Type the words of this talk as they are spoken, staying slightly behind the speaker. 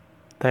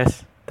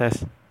Tes,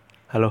 tes.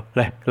 Halo,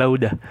 lah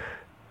udah.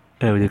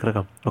 Udah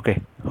kerekam.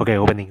 Oke,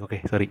 opening. Oke,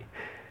 sorry.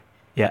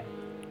 Ya,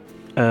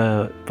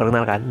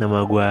 perkenalkan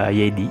nama gua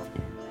Yedi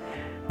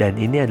dan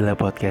ini adalah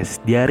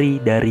podcast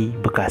Diari dari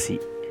Bekasi.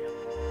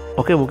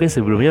 Oke, mungkin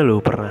sebelumnya lu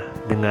pernah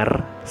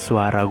dengar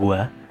suara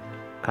gua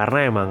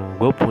karena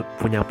emang gue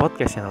punya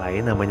podcast yang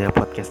lain namanya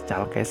podcast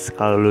Calkes.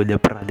 Kalau lu udah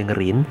pernah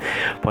dengerin,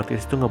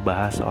 podcast itu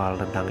ngebahas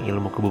soal tentang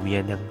ilmu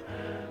kebumian yang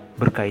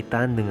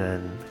berkaitan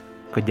dengan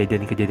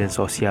kejadian-kejadian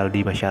sosial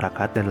di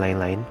masyarakat dan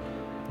lain-lain.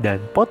 Dan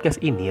podcast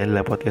ini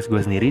adalah podcast gue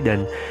sendiri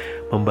dan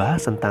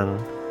membahas tentang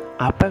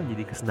apa yang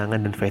jadi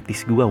kesenangan dan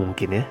fetish gue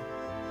mungkin ya.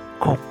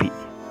 Kopi.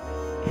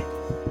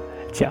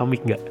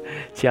 Ciamik gak?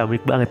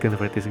 Ciamik banget kan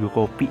fetish gue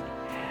kopi.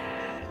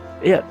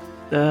 Ya,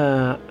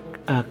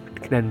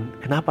 dan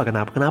kenapa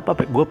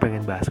gue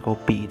pengen bahas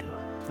kopi itu?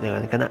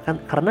 Ya,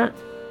 karena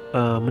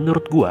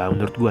menurut gue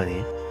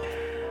nih,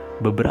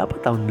 beberapa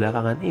tahun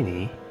belakangan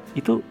ini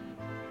itu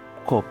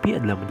kopi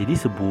adalah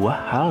menjadi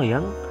sebuah hal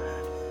yang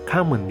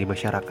common di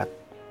masyarakat,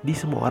 di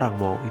semua orang,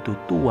 mau itu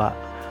tua,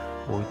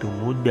 mau itu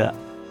muda,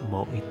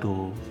 mau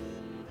itu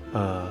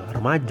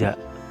remaja,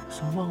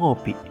 semua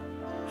ngopi.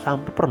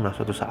 Sampai pernah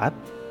suatu saat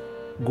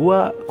gue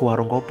ke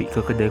warung kopi,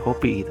 ke kedai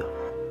kopi gitu,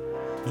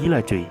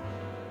 gila cuy,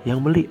 yang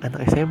beli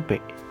anak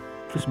SMP.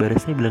 Terus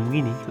barisnya bilang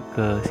gini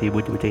ke si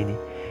bocah-bocah ini,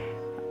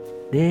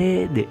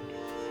 Dek,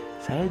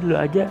 saya dulu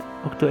aja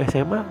waktu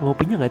SMA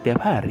ngopinya gak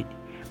tiap hari,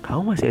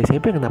 kamu masih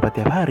SMP kenapa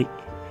tiap hari?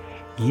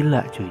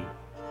 Gila cuy,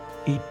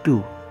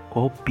 itu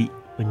kopi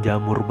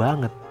menjamur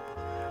banget.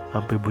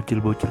 Sampai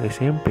bocil-bocil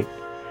SMP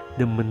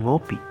demen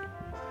ngopi.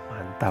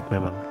 Mantap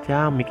memang,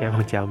 ciamik.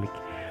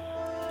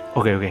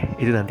 Oke,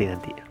 itu nanti.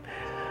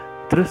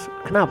 Terus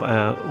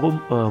kenapa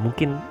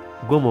mungkin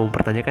gue mau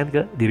mempertanyakan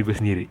ke diri gue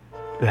sendiri.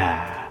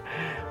 Lah,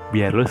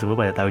 biar lo semua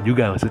pada tahu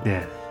juga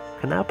maksudnya.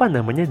 Kenapa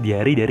namanya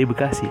Diari dari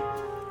Bekasi?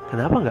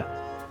 Kenapa nggak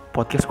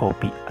podcast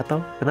kopi?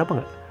 Atau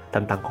kenapa nggak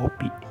tentang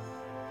kopi?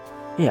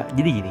 Ya,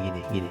 jadi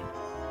gini.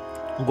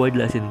 Gue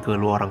jelasin ke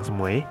lu orang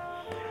semua ya.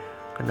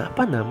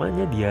 Kenapa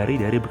namanya Diari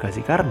dari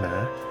Bekasi?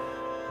 Karena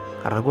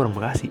gue orang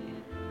Bekasi.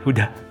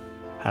 Udah,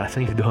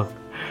 alasannya itu doang.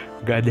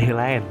 Gak ada yang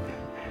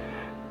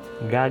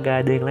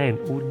lain.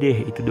 Udah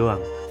itu doang,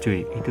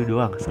 cuy. Itu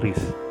doang,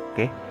 serius.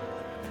 Oke?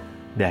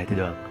 Dah itu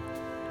doang.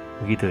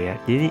 Begitu ya.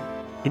 Jadi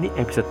ini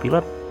episode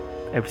pilot,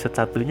 episode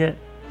satunya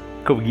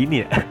kok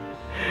begini ya?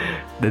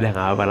 Udah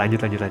gak apa,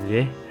 lanjut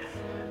ya.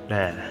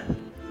 Nah,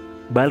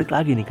 balik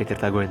lagi nih ke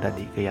cerita gue yang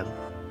tadi, ke yang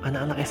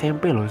anak-anak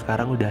SMP loh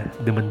sekarang udah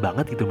demen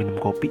banget gitu minum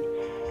kopi.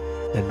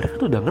 Dan mereka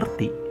tuh udah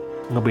ngerti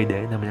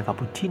ngebedain namanya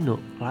cappuccino,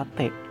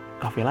 latte,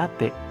 cafe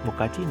latte,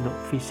 mochaccino,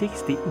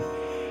 V60.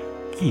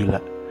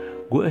 Gila,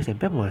 gue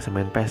SMP masih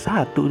main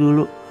PS1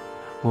 dulu.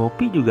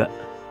 Ngopi juga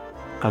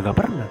kagak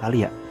pernah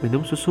kali ya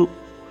minum susu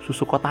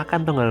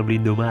kotakan tuh nggak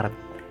beli Indomaret.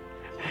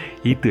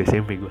 Itu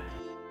SMP gue.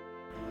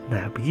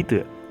 Nah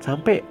begitu ya,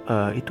 sampai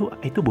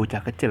itu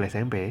bocah kecil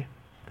SMP.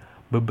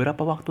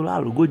 Beberapa waktu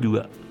lalu gue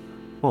juga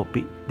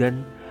ngopi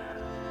dan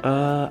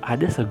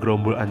ada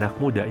segerombol anak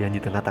muda yang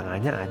di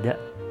tengah-tengahnya ada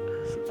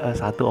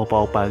satu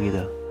opa-opa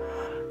gitu,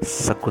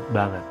 sekut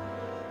banget,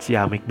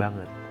 ciamik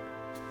banget,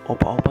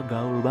 opa-opa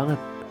gaul banget,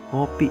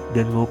 ngopi.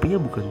 Dan ngopinya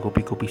bukan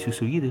kopi-kopi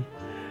susu gitu,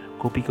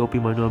 kopi-kopi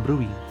manual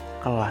brewing,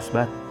 kelas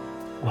banget.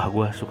 Wah,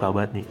 gue suka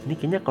banget nih. Ini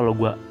kayaknya kalau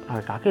gue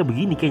kakek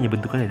begini kayaknya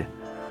bentukannya dah.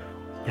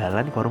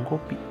 Jalan ke warung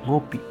kopi,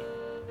 ngopi,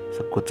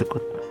 sekut,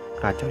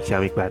 kacau,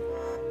 ciamik banget.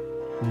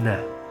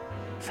 Nah,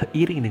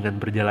 seiring dengan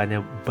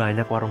berjalannya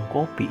banyak warung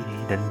kopi ini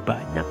dan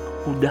banyak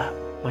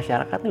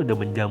masyarakatnya udah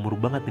menjamur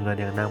banget dengan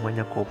yang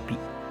namanya kopi.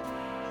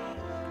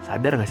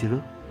 Sadar gak sih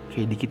lu?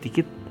 Kayak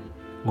dikit-dikit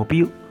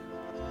ngopi yuk,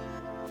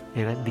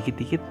 ya kan?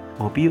 Dikit-dikit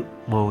ngopi yuk.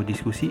 Mau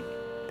diskusi,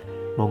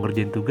 mau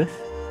ngerjain tugas,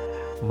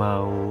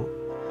 mau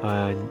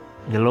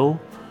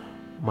nyelow,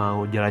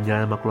 mau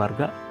jalan-jalan sama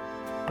keluarga,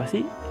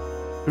 pasti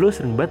lu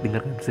sering banget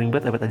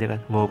dapat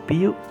ajakan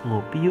ngopi yuk,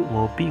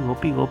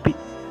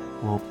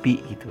 ngopi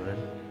gitu kan.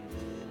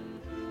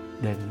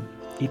 Dan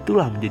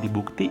itulah menjadi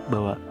bukti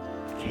bahwa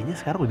kayaknya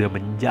sekarang udah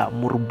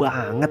menjamur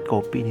banget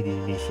kopi ini di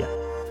Indonesia.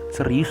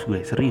 Serius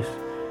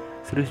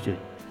cuy.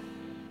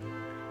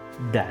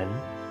 Dan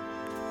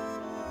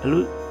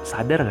lu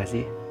sadar gak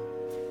sih?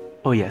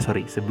 Oh ya,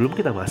 sorry, sebelum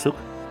kita masuk,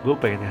 gue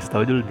pengen kasih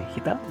tahu dulu nih.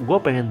 Gue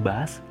pengen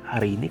bahas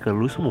hari ini ke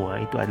lu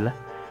semua itu adalah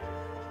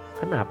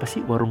kenapa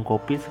sih warung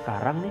kopi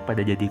sekarang nih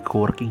pada jadi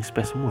coworking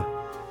space semua?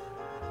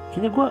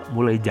 Kayaknya gue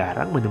mulai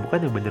jarang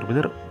menemukan yang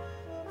bener-bener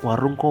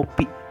warung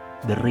kopi,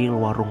 the real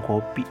warung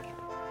kopi.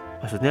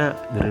 Maksudnya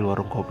the real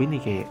warung kopi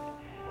nih kayak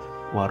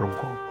warung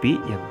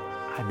kopi yang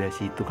ada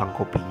si tukang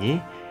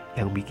kopinya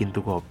yang bikin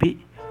tuh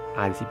kopi,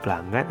 ada si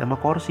pelanggan sama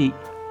kursi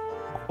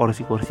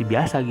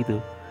biasa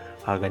gitu.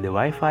 Kagak ada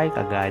wifi,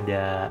 kagak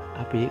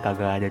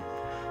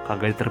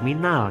ada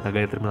terminal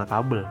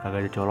kabel, kagak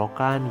ada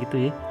colokan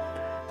gitu ya.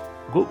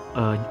 Gue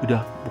udah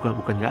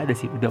bukan nggak ada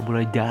sih, udah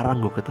mulai jarang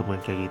gue ketemu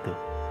yang kayak gitu.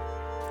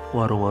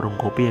 Warung-warung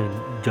kopi yang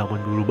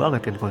zaman dulu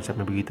banget kan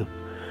konsepnya begitu.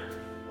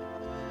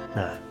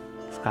 Nah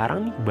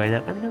sekarang nih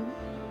kebanyakan kan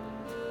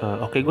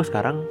oke, gue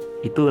sekarang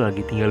itu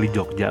lagi tinggal di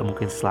Jogja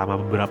mungkin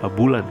selama beberapa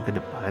bulan ke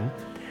depan.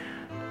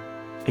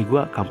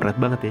 Gue kampret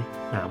banget ya,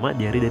 nama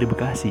dari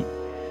Bekasi,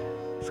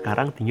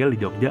 sekarang tinggal di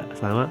Jogja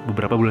selama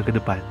beberapa bulan ke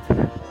depan.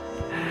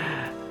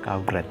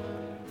 Kampret.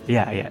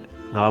 Ya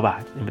nggak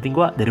apa-apa, yang penting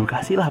gue dari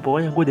Bekasi lah,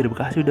 pokoknya gue dari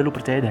Bekasi, udah lu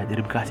percaya dah,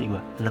 dari Bekasi,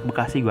 gue anak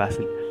Bekasi, gue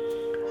asli.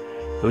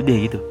 Udah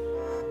gitu,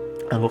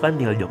 nah gue kan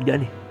tinggal di Jogja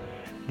nih.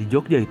 Di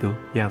Jogja itu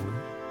yang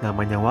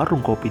namanya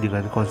warung kopi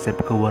dengan konsep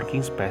co-working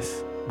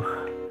space,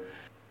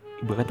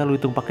 ibu kata lu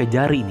hitung pakai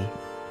jari nih,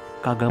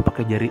 kagak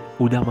pakai jari,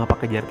 udah mah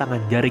pakai jari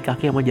tangan, jari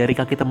kaki sama jari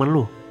kaki temen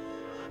lu.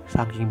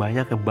 Saking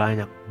banyaknya,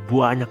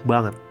 banyak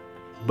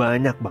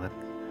banget,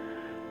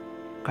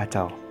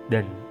 kacau.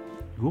 Dan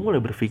gue mulai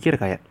berpikir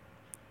kayak,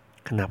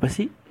 kenapa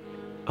sih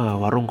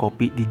warung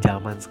kopi di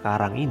zaman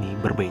sekarang ini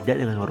berbeda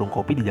dengan warung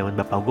kopi di zaman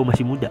bapak gue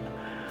masih muda,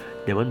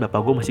 zaman bapak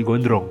gue masih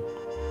gondrong.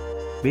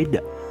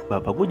 Beda,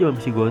 bapak gue zaman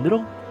masih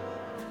gondrong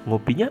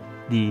ngopinya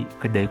di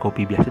kedai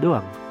kopi biasa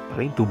doang,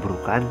 paling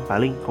tubrukan,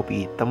 paling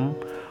kopi hitam,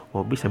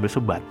 ngopi sambil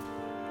sebat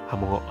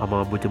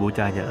sama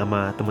bocah-bocahnya,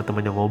 sama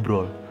teman-temannya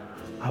ngobrol.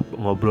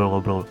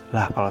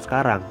 Lah kalau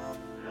sekarang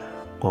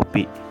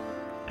kopi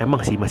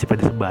emang sih masih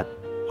pada sebat,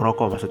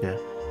 ngerokok maksudnya,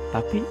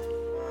 tapi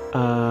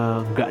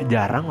nggak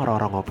jarang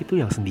orang-orang ngopi tuh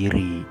yang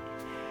sendiri,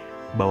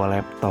 bawa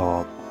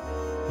laptop,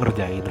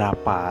 ngerjain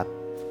rapat,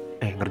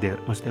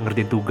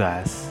 ngerjain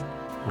tugas,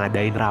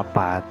 ngadain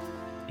rapat.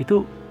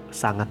 Itu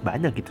sangat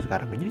banyak gitu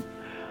sekarang. Jadi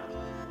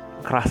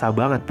kerasa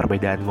banget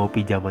perbedaan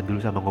ngopi zaman dulu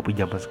sama ngopi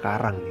zaman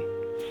sekarang nih.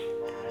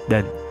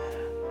 Dan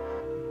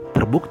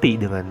terbukti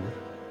dengan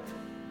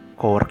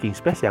co-working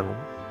space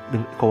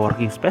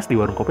di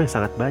warung kopi yang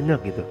sangat banyak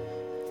gitu.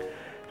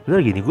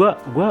 Sebenarnya gini,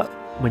 gue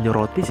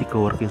menyoroti si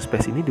co-working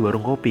space ini di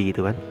warung kopi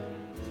gitu kan.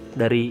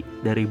 Dari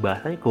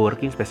bahasanya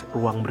co-working space,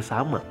 ruang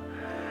bersama.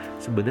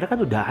 Sebenarnya kan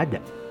udah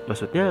ada.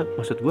 Maksud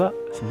gue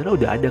sebenarnya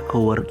udah ada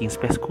co-working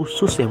space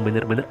khusus yang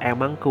bener-bener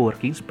emang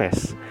co-working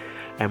space.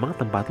 Emang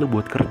tempat lu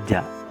buat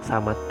kerja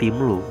sama tim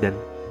lu dan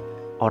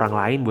orang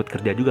lain buat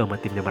kerja juga sama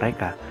timnya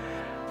mereka.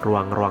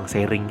 Ruang-ruang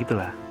sharing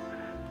gitulah.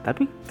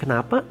 Tapi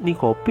kenapa nih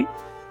kopi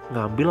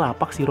ngambil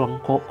lapak si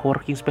ruang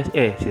co-working space,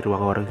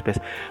 ruang co-working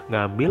space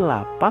ngambil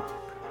lapak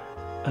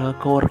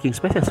co-working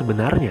space yang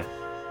sebenarnya?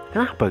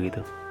 Kenapa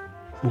gitu?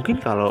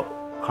 Mungkin kalau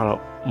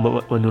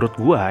menurut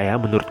gua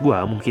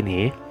mungkin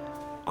nih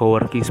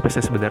co-working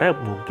space sebenarnya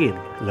mungkin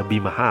lebih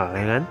mahal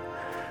ya kan.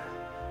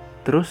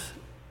 Terus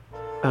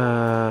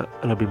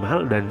lebih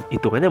mahal dan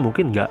hitungannya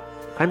mungkin nggak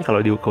kan. Kalau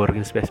di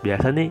co-working space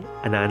biasa nih,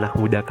 anak-anak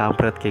muda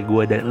kampret kayak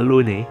gua dan elu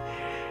nih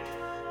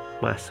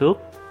masuk,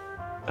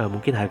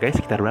 mungkin harganya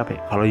sekitar berapa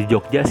ya? Kalau di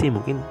Jogja sih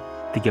mungkin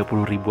 30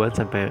 ribuan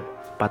sampai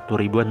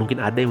 40 ribuan,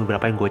 mungkin ada yang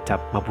beberapa yang gocap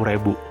 50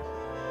 ribu.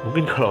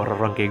 Mungkin kalau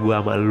orang-orang kayak gue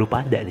sama lu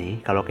pada nih,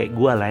 kalau kayak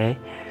gue lah ya,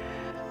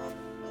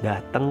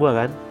 datang gue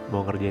kan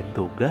mau ngerjain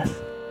tugas,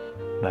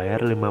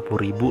 bayar 50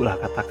 ribu lah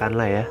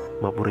katakanlah ya,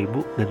 50 ribu,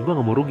 dan gue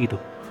gak mau rugi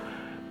tuh.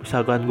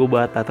 Misalkan gue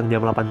datang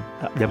jam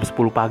 10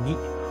 pagi,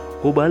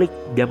 gue balik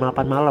jam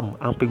 8 malam,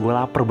 sampai gue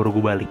lapar baru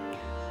gue balik,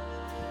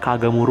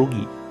 kagak mau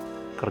rugi.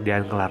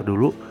 Kerjaan kelar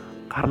dulu,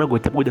 karena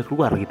gocap gue udah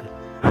keluar gitu.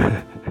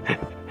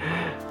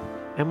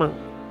 Emang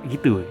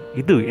gitu,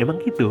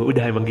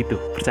 udah emang gitu,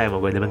 percaya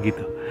sama gue, emang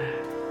gitu.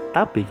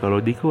 Tapi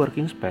kalau di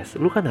co-working space,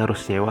 lu kan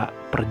harus nyewa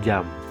per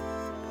jam,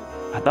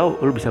 atau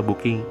lu bisa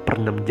booking per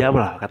 6 jam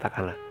lah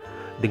katakanlah,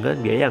 dengan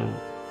biaya yang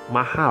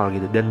mahal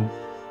gitu. Dan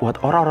buat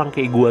orang-orang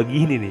kayak gue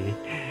gini nih,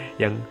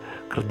 yang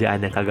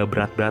kerjaannya kagak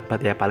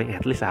berat-berat ya, paling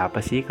at least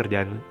apa sih,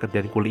 kerjaan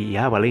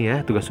kuliah paling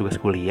ya, tugas-tugas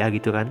kuliah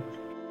gitu kan,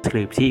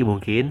 skripsi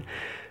mungkin,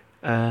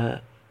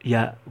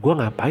 ya gue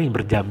ngapain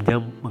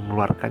berjam-jam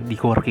mengeluarkan di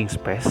co-working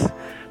space,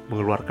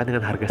 mengeluarkan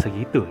dengan harga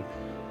segitu.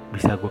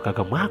 Bisa gue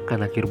kagak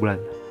makan akhir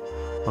bulan,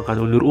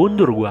 makan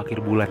undur-undur gue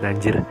akhir bulan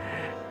anjir,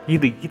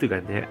 gitu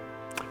kan ya,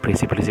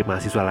 prinsip-prinsip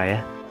mahasiswa lah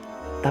ya.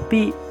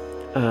 Tapi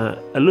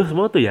lu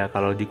semua tuh ya,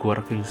 kalau di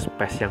co-working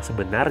space yang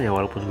sebenarnya,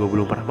 walaupun gue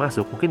belum pernah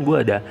masuk, mungkin gue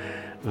ada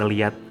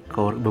ngelihat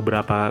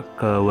beberapa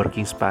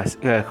co-working space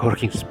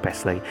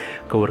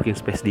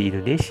di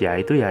Indonesia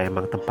itu ya,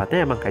 emang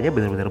tempatnya emang kayaknya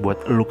benar-benar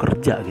buat lu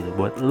kerja gitu,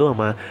 buat lu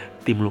sama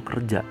tim lu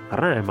kerja,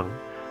 karena emang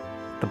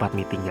tempat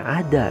meetingnya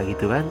ada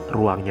gitu kan,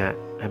 ruangnya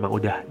emang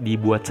udah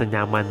dibuat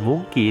senyaman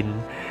mungkin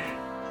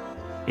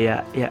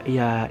ya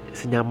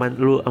senyaman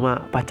lu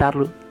sama pacar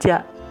lu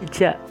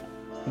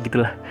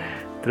gitulah.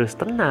 Terus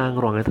tenang,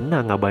 ruangnya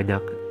tenang, nggak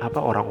banyak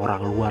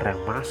orang-orang luar yang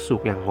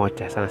masuk yang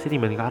ngoceh sana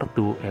sini main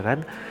kartu ya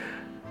kan.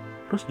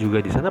 Terus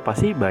juga di sana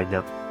pasti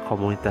banyak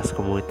komunitas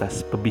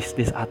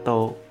pebisnis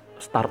atau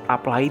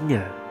startup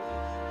lainnya.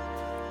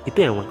 Itu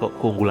yang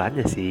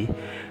keunggulannya sih.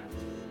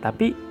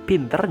 Tapi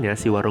pinternya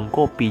si warung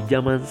kopi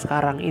zaman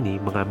sekarang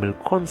ini mengambil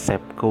konsep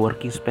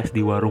co-working space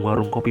di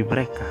warung-warung kopi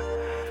mereka.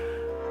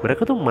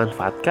 Mereka tuh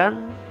memanfaatkan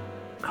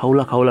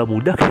kaula-kaula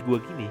muda kayak gue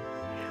gini.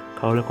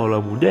 Kaula-kaula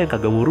muda yang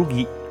kagak mau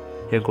rugi,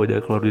 yang kalau udah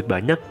keluar duit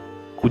banyak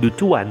kudu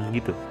cuan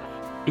gitu.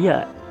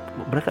 Iya,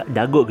 mereka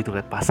jago gitu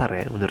kan pasar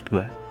ya, menurut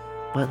gue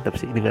mantap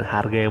sih dengan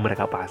harga yang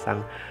mereka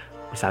pasang.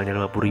 Misalnya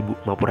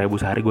 50 ribu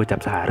sehari, gue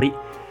cap sehari,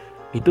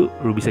 itu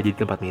lu bisa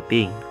jadi tempat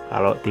meeting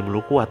kalau tim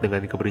lu kuat dengan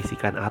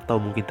keberisikan atau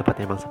mungkin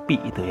tempatnya emang sepi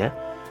gitu ya.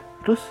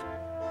 Terus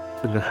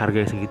dengan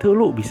harga yang segitu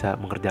lu bisa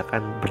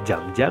mengerjakan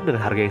berjam-jam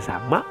dengan harga yang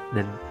sama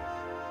dan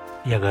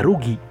ya gak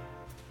rugi,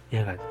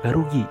 ya kan, gak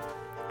rugi.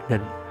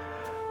 Dan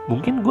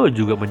mungkin gue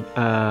juga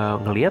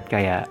ngelihat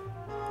kayak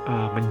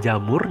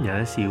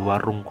menjamurnya si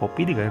warung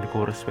kopi dengan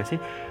coworking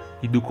space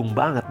didukung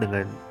banget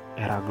dengan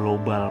era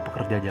global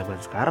pekerja zaman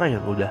sekarang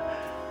yang udah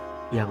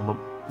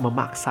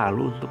memaksa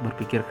lu untuk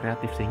berpikir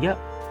kreatif, sehingga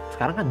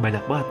sekarang kan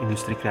banyak banget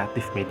industri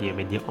kreatif,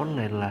 media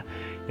online lah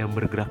yang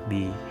bergerak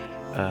di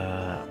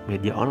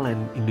media online,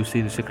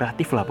 industri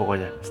kreatif lah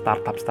pokoknya,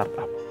 startup.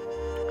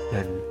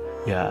 Dan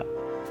ya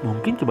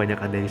mungkin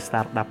kebanyakan dari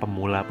startup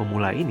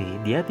pemula ini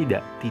dia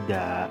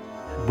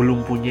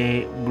belum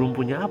punya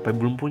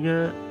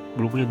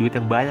duit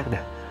yang banyak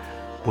dah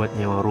buat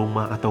nyewa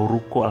rumah atau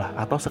ruko lah,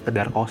 atau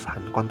sekedar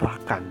kosan,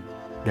 kontrakan.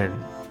 Dan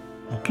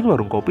mungkin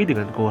warung kopi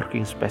dengan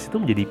coworking space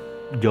itu menjadi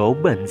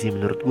jawaban sih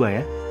menurut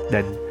gua ya.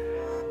 Dan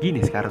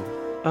gini sekarang,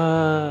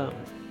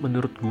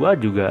 menurut gua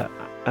juga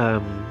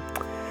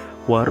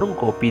warung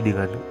kopi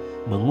dengan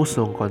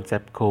mengusung konsep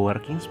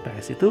coworking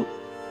space itu,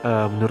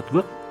 menurut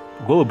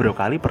gua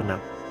beberapa kali pernah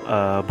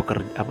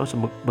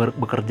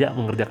bekerja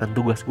mengerjakan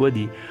tugas gua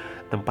di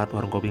tempat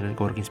warung kopi dengan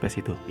coworking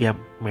space itu. Ya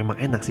memang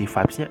enak sih,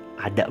 vibes-nya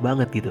ada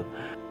banget gitu.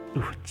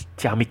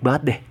 Ciamik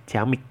banget deh,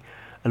 ciamik.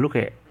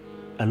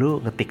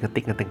 Lu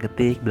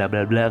ngetik bla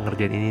bla bla,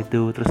 ngerjain ini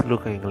tuh, terus lu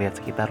kayak ngelihat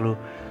sekitar lu,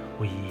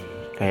 wih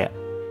kayak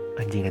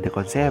anjing ada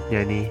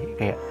konsepnya nih,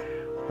 kayak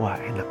wah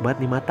enak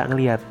banget nih mata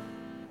ngelihat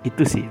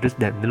itu sih. Terus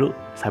dan lu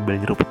sambil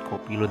nyeruput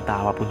kopi lu,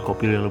 entah apapun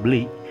kopi lu yang lu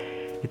beli,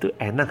 itu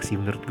enak sih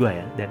menurut gua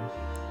ya. Dan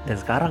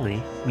sekarang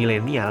nih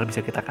milenial, bisa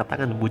kita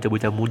katakan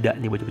bocah-bocah muda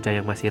nih, bocah-bocah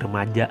yang masih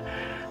remaja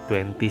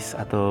 20s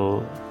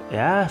atau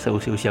ya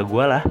seusia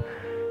gue lah,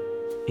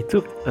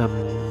 itu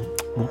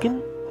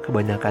mungkin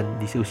kebanyakan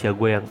di usia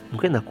gue yang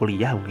mungkin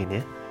kuliah mungkin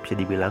ya bisa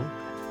dibilang,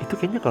 itu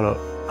kayaknya kalau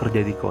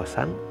kerja di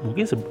kosan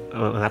mungkin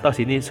nggak tahu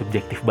sih, ini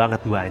subjektif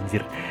banget gue anjir,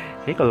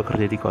 kayaknya kalau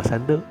kerja di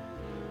kosan tuh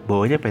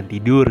bawanya pengen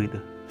tidur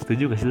gitu.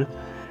 Setuju gak sih lu?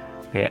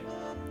 Kayak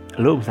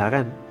lu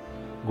misalkan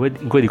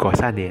gue di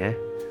kosan ya,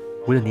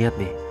 gue udah niat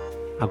nih,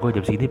 aku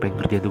jam segini pengen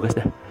kerja tugas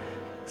dah,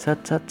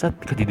 set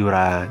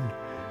ketiduran,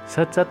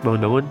 set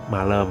bangun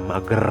malam,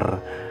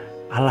 mager,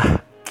 alah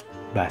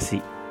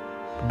basi,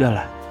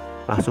 udahlah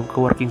langsung ke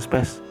working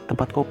space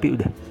tempat kopi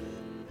udah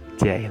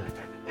jail.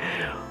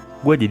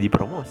 Gue jadi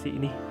promosi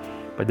ini,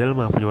 padahal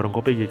mah punya warung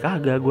kopi gitu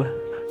kagak gue.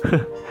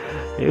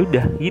 Ya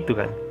udah gitu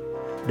kan.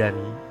 Dan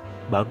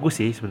bagus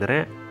sih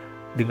sebenarnya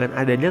dengan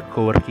adanya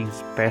coworking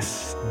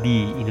space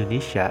di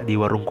Indonesia, di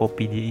warung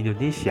kopi di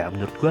Indonesia,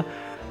 menurut gue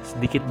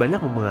sedikit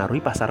banyak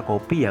mempengaruhi pasar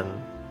kopi yang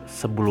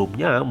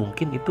sebelumnya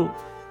mungkin itu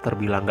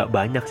terbilang gak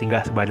banyak sih,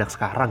 gak sebanyak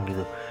sekarang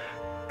gitu.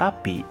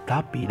 Tapi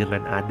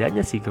dengan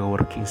adanya si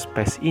coworking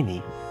space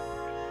ini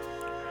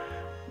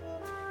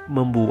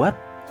membuat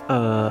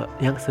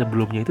yang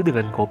sebelumnya itu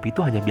dengan kopi itu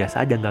hanya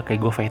biasa aja, gak kayak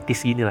gue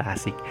fetish gini lah,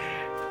 asik.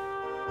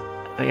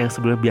 Yang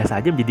sebelumnya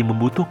biasa aja menjadi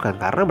membutuhkan,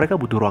 karena mereka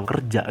butuh ruang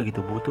kerja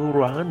gitu, butuh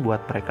ruangan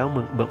buat mereka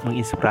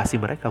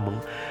menginspirasi mereka,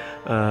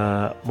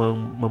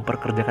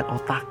 memperkerjakan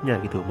otaknya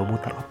gitu,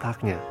 memutar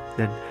otaknya.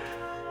 Dan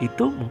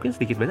itu mungkin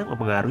sedikit banyak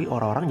mempengaruhi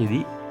orang-orang jadi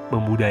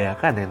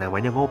membudayakan yang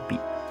namanya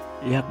ngopi.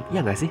 Ya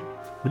nggak sih?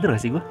 Bener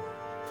nggak sih gue?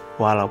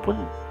 Walaupun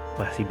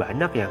masih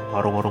banyak yang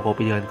warung-warung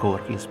kopi dengan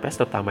coworking space,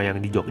 terutama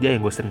yang di Jogja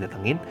yang gue sering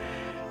datengin,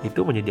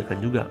 itu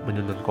menyediakan juga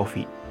menuntun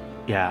kopi.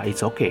 Ya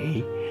it's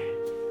okay,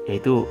 ya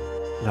itu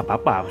nggak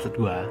apa-apa maksud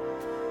gue.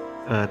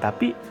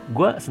 Tapi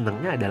gue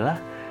senangnya adalah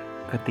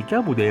ketika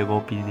budaya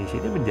ngopi di Indonesia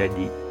ini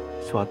menjadi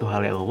suatu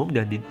hal yang umum,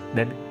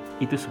 dan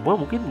itu semua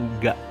mungkin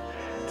nggak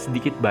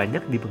sedikit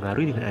banyak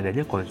dipengaruhi dengan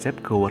adanya konsep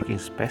coworking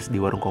space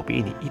di warung kopi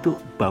ini. Itu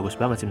bagus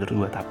banget sih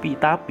menurut gue.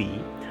 Tapi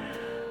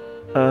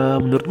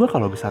menurut gue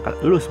kalau misalkan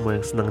lu semua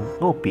yang senang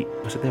ngopi,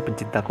 maksudnya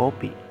pencinta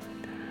kopi,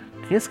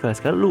 kayaknya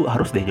sekali-sekali lu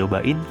harus deh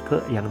nyobain ke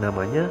yang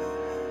namanya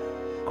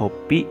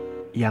kopi,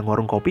 yang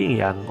warung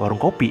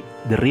kopi,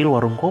 the real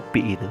warung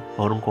kopi gitu.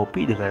 Warung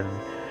kopi dengan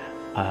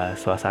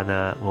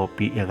suasana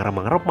ngopi yang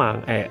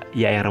remang-remang,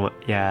 ya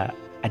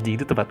anjing,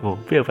 itu tempat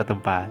ngopi apa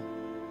tempat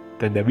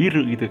tenda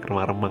biru gitu,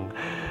 remang-remang.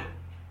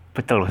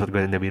 Pecel maksud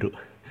gue, tenda biru,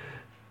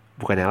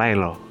 bukan yang lain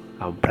loh,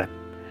 kampret.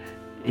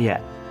 Iya,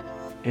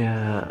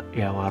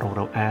 ya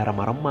warung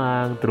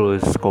remang-remang,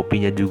 terus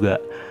kopinya juga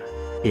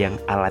yang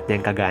alatnya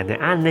yang kagak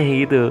aneh-aneh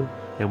gitu,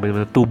 yang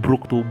benar-benar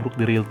tubruk,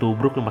 the real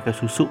tubruk yang pakai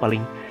susu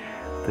paling.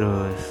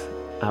 Terus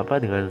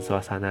dengan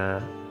suasana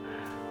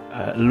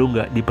lu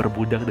nggak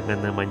diperbudak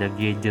dengan namanya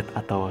gadget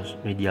atau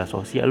media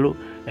sosial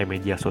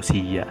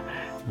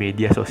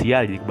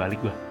jadi kebalik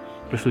gua.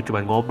 Terus lu cuma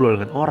ngobrol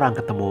dengan orang,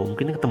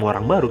 ketemu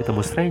orang baru,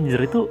 ketemu stranger,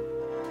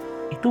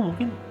 itu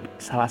mungkin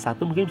salah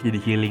satu mungkin bisa jadi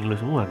healing lu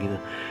semua gitu,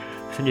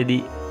 bisa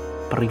jadi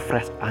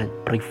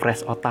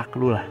refresh otak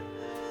lu lah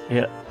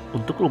ya,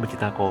 untuk lu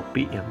mencinta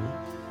kopi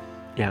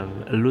yang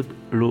lu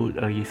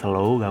lagi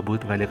slow, gabut,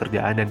 nggak ada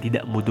kerjaan dan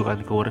tidak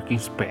membutuhkan coworking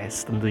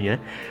space. Tentunya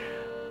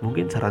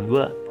mungkin saran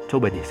gue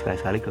coba deh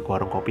sekali-sekali ke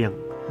warung kopi yang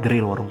the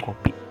real warung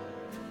kopi.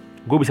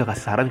 Gue bisa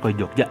kasih saran kalau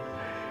di Jogja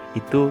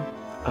itu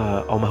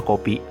Omah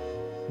Kopi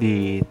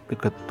di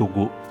deket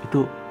Tugu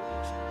itu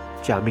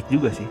ciamik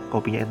juga sih,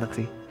 kopinya enak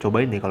sih.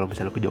 Cobain deh kalau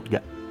misalnya ke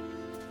Jogja.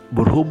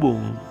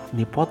 Berhubung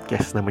ini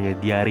podcast namanya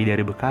Diari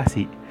dari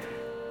Bekasi,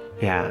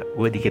 ya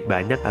gue dikit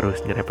banyak harus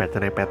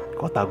nyerepet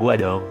kota gue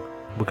dong,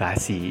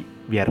 Bekasi,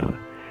 biar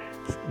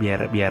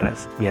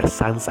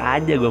sans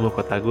aja gue sama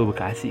kota gue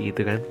Bekasi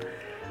gitu kan.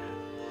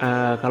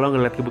 Kalau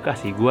ngeliat ke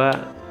Bekasi, gue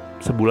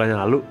sebulan yang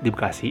lalu di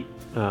Bekasi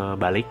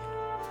balik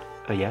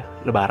ya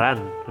lebaran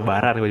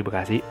gue di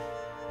Bekasi.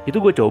 Itu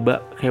gue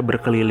coba kayak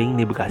berkeliling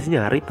di Bekasi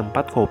nyari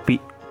tempat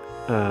kopi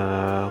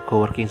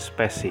coworking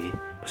space sih.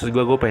 Maksud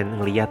gue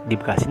pengen ngeliat di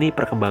Bekasi nih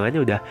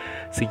perkembangannya udah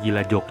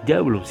segila Jogja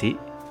belum sih,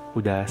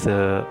 udah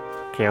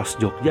se-chaos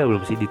Jogja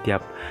belum sih. Di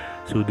tiap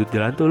sudut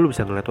jalan tuh lu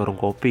bisa ngeliat warung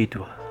kopi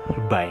itu.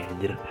 Lebay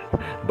anjir,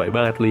 lebay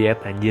banget lu ya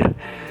anjir.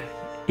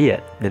 Iya,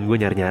 dan gue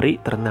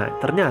nyari-nyari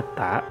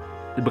ternyata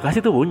di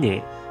Bekasi tuh punya.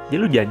 Jadi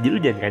lu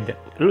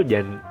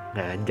jangan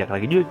ngajak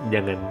lagi, juga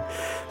jangan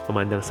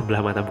memandang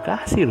sebelah mata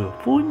Bekasi loh.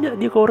 Punya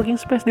dia coworking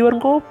space di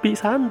warung kopi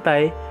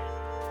santai.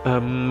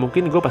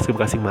 Mungkin gue pas ke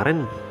Bekasi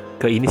kemarin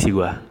ke ini sih,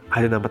 gue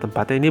ada nama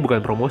tempatnya. Ini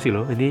bukan promosi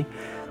loh, ini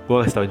gue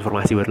kasih tahu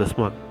informasi buat lo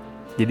semua.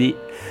 Jadi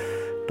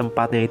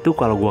tempatnya itu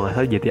kalau gue nggak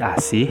salah Jati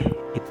Asih,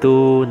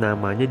 itu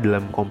namanya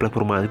dalam komplek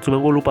perumahan itu, cuma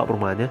gue lupa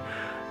perumahannya.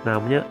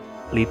 Namanya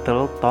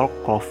Little Talk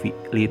Coffee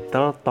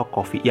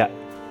ya,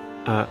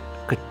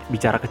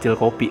 bicara kecil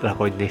kopi lah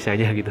kalau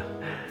Indonesianya gitu.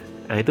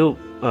 Nah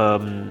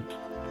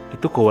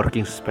itu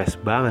coworking space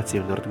banget sih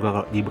menurut gue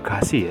kalau di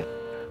Bekasi ya.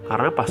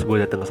 Karena pas gue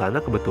datang ke sana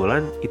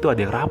kebetulan itu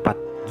ada yang rapat,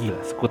 gila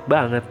sekut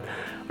banget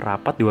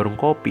rapat di warung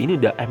kopi. Ini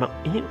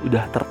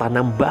udah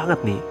tertanam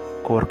banget nih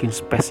coworking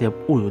space-nya.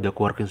 Udah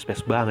coworking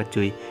space banget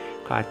cuy,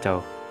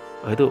 kacau.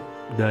 Nah itu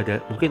udah ada,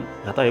 mungkin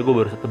nggak tahu ya, gue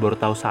baru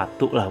tahu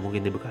satu lah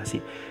mungkin di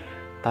Bekasi.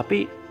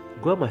 Tapi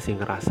gue masih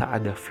ngerasa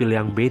ada feel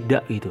yang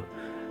beda gitu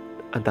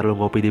antara lo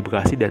ngopi di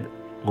Bekasi dan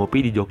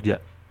ngopi di Jogja.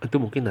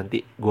 Itu mungkin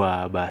nanti gue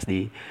bahas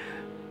di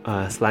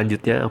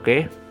selanjutnya.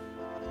 Oke?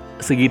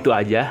 Segitu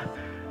aja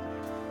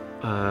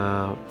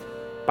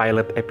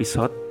pilot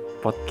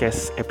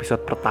podcast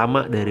episode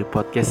pertama dari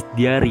podcast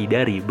Diari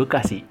dari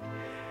Bekasi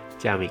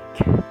Ciamik.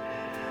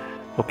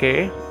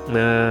 Oke,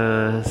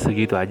 nah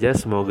segitu aja.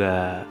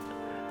 Semoga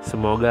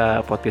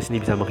podcast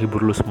ini bisa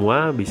menghibur lu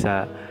semua,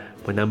 bisa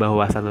menambah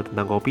wawasan lu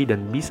tentang kopi,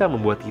 dan bisa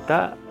membuat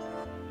kita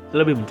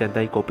lebih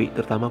mencintai kopi,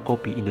 terutama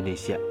kopi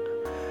Indonesia.